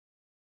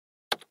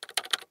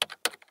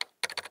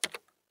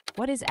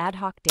What is ad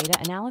hoc data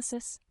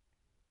analysis?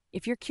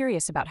 If you're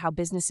curious about how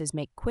businesses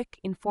make quick,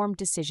 informed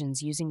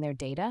decisions using their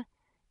data,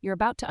 you're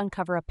about to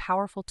uncover a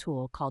powerful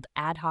tool called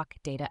ad hoc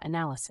data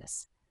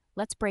analysis.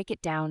 Let's break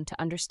it down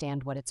to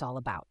understand what it's all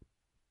about.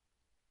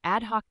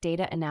 Ad hoc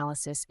data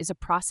analysis is a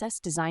process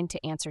designed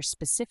to answer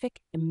specific,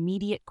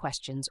 immediate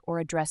questions or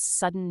address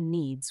sudden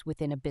needs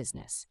within a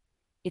business.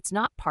 It's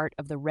not part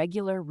of the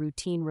regular,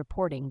 routine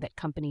reporting that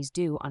companies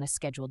do on a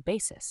scheduled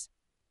basis.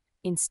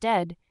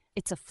 Instead,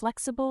 it's a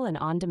flexible and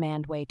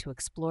on-demand way to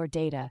explore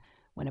data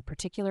when a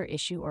particular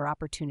issue or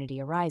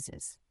opportunity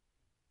arises.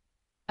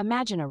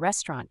 Imagine a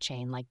restaurant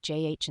chain like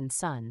J.H. &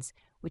 Sons,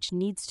 which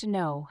needs to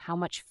know how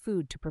much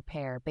food to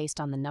prepare based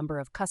on the number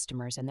of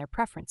customers and their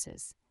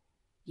preferences.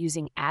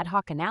 Using ad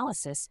hoc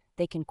analysis,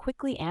 they can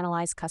quickly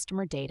analyze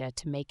customer data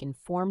to make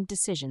informed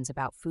decisions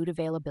about food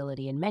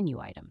availability and menu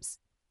items.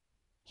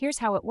 Here's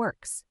how it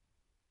works.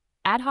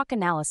 Ad hoc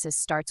analysis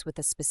starts with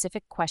a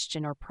specific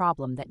question or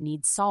problem that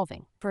needs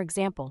solving. For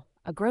example,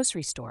 a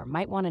grocery store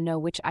might want to know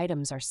which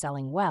items are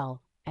selling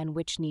well and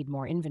which need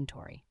more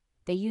inventory.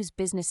 They use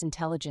business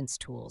intelligence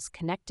tools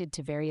connected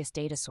to various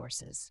data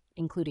sources,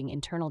 including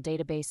internal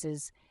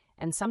databases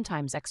and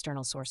sometimes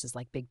external sources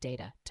like big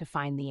data, to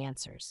find the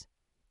answers.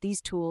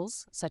 These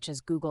tools, such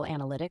as Google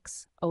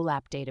Analytics,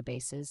 OLAP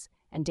databases,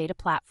 and data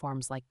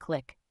platforms like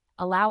Qlik,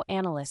 allow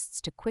analysts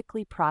to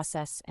quickly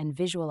process and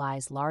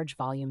visualize large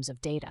volumes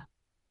of data.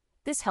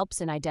 This helps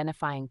in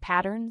identifying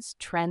patterns,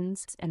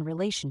 trends, and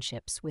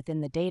relationships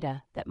within the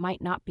data that might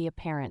not be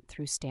apparent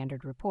through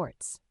standard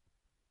reports.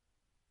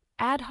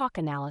 Ad hoc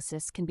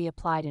analysis can be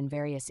applied in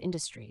various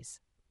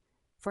industries.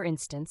 For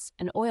instance,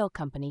 an oil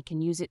company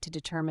can use it to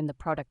determine the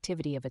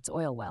productivity of its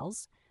oil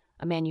wells,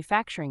 a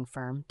manufacturing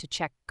firm to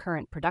check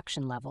current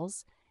production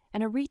levels,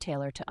 and a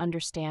retailer to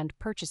understand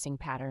purchasing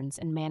patterns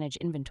and manage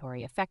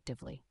inventory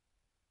effectively.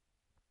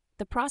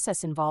 The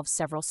process involves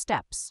several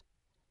steps: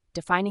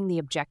 defining the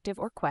objective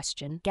or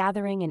question,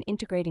 gathering and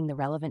integrating the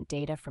relevant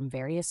data from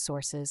various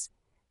sources,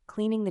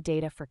 cleaning the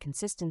data for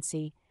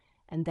consistency,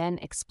 and then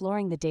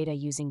exploring the data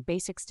using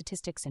basic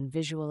statistics and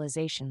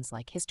visualizations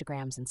like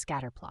histograms and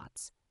scatter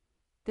plots.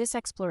 This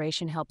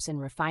exploration helps in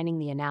refining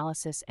the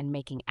analysis and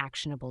making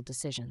actionable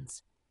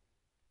decisions.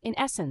 In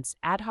essence,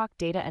 ad hoc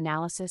data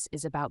analysis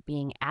is about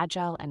being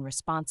agile and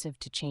responsive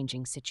to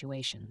changing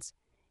situations.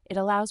 It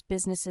allows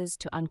businesses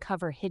to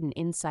uncover hidden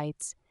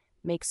insights,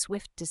 make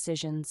swift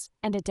decisions,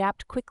 and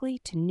adapt quickly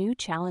to new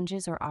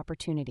challenges or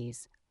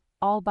opportunities,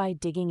 all by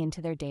digging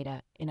into their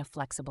data in a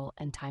flexible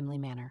and timely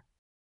manner.